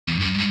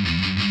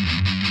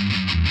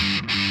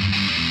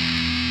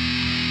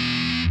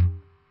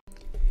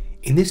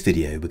In this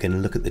video, we're going to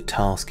look at the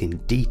task in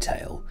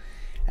detail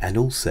and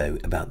also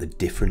about the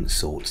different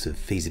sorts of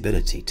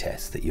feasibility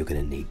tests that you're going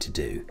to need to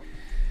do.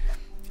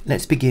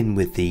 Let's begin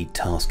with the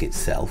task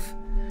itself.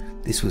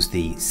 This was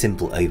the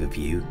simple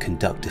overview: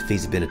 conduct a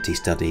feasibility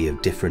study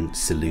of different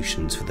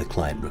solutions for the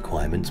client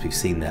requirements. We've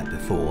seen that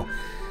before.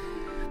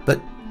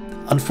 But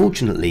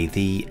unfortunately,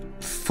 the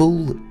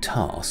full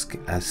task,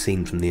 as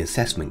seen from the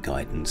assessment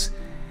guidance,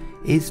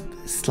 is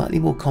slightly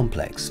more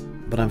complex,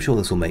 but I'm sure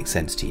this will make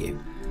sense to you.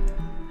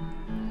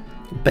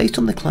 Based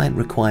on the client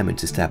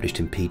requirements established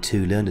in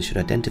P2, learners should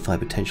identify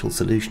potential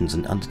solutions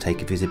and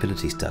undertake a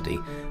feasibility study.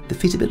 The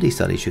feasibility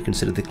study should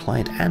consider the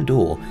client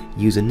and/or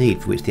user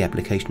need for which the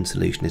application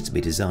solution is to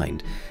be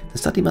designed. The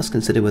study must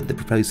consider whether the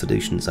proposed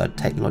solutions are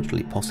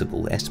technologically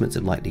possible, estimates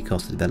of likely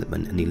cost of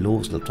development, any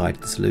laws will apply to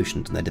the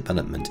solutions and their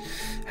development,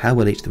 how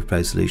well each of the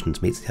proposed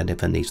solutions meets the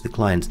identified needs of the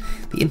clients,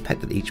 the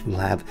impact that each will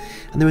have,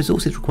 and the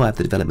resources required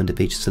for the development of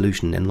each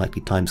solution and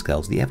likely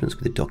timescales, the evidence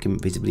with the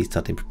document feasibility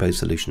study and proposed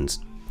solutions.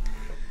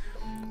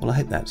 Well, I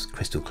hope that's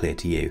crystal clear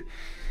to you.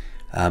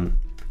 On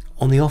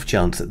the off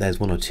chance that there's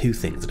one or two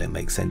things that don't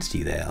make sense to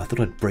you there, I thought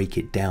I'd break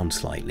it down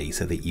slightly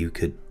so that you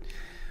could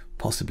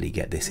possibly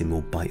get this in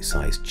more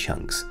bite-sized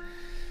chunks.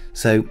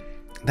 So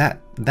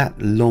that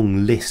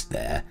long list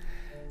there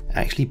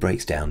actually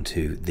breaks down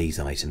to these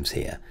items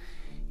here.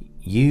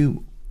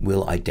 You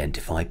will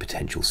identify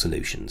potential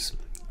solutions.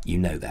 You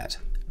know that,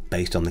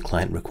 based on the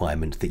client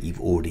requirements that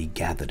you've already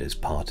gathered as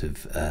part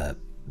of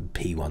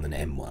P1 and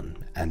M1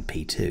 and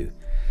P2.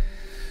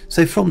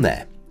 So from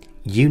there,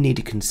 you need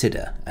to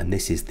consider, and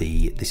this is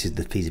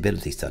the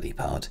feasibility study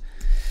part,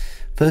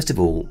 first of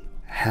all,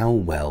 how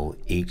well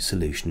each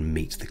solution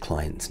meets the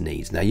client's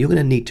needs. Now, you're going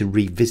to need to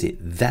revisit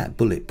that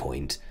bullet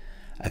point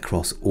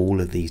across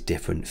all of these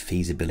different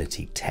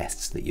feasibility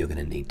tests that you're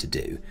going to need to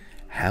do.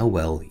 How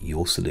well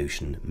your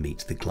solution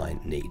meets the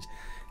client needs.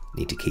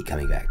 Need to keep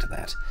coming back to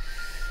that.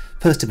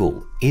 First of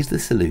all, is the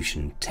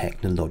solution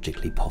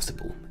technologically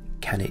possible?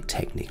 Can it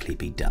technically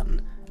be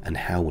done? And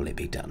how will it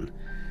be done?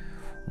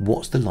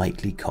 What's the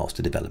likely cost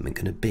of development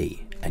going to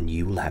be? And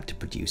you will have to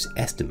produce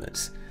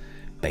estimates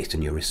based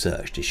on your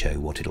research to show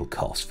what it'll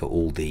cost for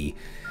all the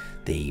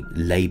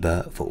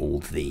labour, for all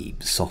the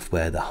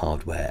software, the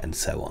hardware, and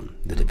so on,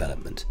 the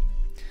development.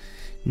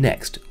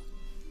 Next,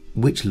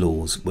 which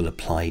laws will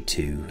apply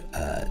to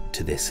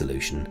this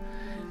solution,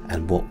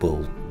 and what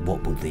will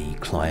the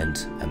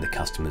client and the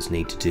customers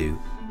need to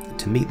do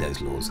to meet those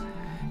laws,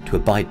 to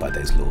abide by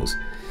those laws?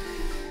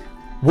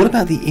 What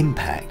about the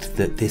impact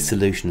that this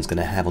solution is going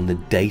to have on the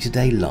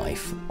day-to-day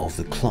life of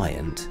the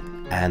client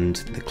and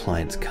the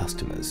client's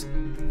customers?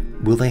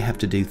 Will they have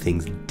to do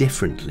things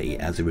differently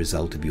as a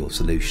result of your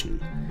solution?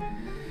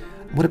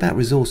 What about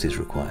resources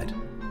required?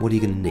 What are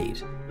you going to need?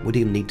 What are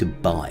you going to need to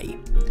buy?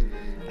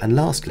 And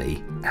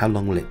lastly, how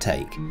long will it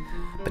take?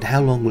 But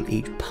how long will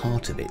each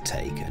part of it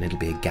take? And it'll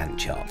be a Gantt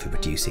chart for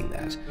producing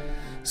that.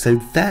 So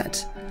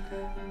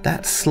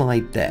that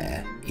slide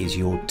there is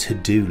your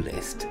to-do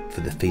list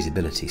for the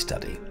feasibility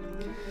study.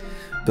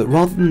 But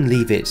rather than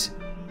leave it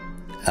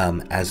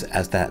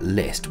as that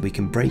list, we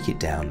can break it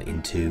down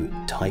into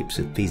types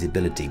of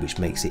feasibility, which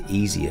makes it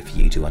easier for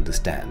you to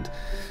understand.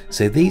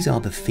 So these are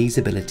the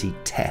feasibility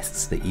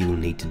tests that you will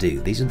need to do.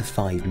 These are the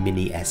 5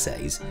 mini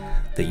essays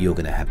that you're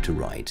going to have to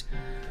write.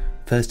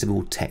 First of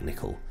all,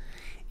 technical.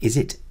 Is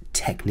it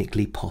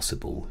technically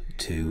possible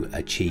to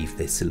achieve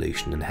this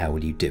solution, and how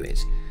will you do it?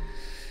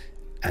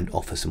 And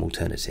offer some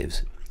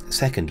alternatives.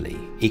 Secondly,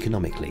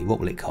 economically, what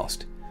will it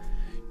cost?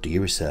 Do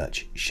your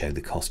research, show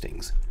the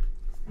costings.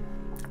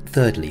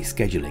 Thirdly,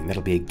 scheduling.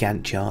 That'll be a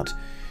Gantt chart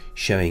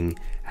showing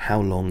how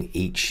long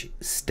each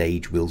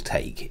stage will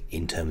take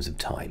in terms of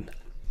time.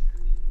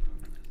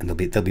 And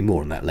there'll be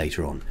more on that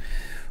later on.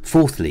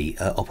 Fourthly,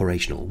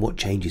 operational. What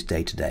changes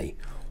day to day?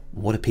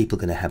 What are people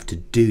going to have to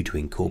do to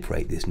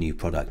incorporate this new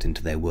product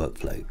into their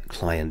workflow,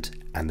 client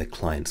and the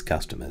client's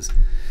customers?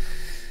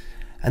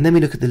 And then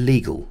we look at the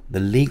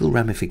legal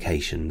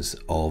ramifications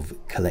of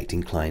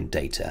collecting client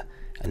data,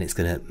 and it's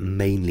going to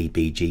mainly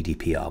be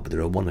GDPR, but there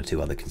are 1 or 2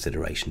 other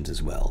considerations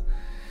as well.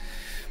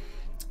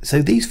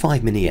 So these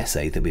 5 mini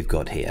essays that we've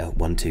got here,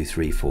 1, 2,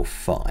 3, 4,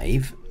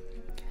 5,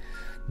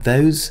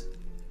 those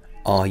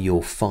are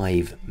your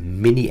 5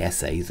 mini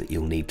essays that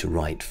you'll need to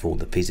write for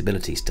the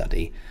feasibility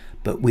study,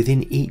 but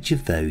within each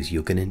of those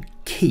you're going to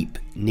keep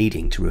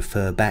needing to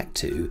refer back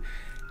to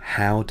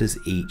how does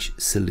each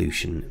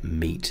solution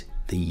meet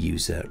the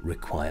user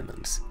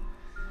requirements.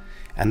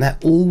 And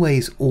that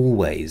always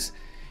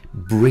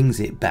brings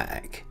it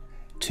back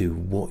to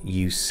what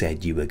you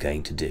said you were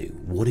going to do.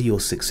 What are your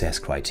success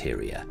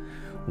criteria?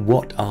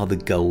 What are the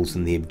goals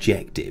and the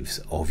objectives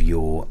of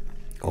your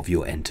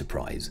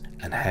enterprise,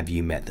 and have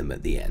you met them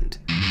at the end?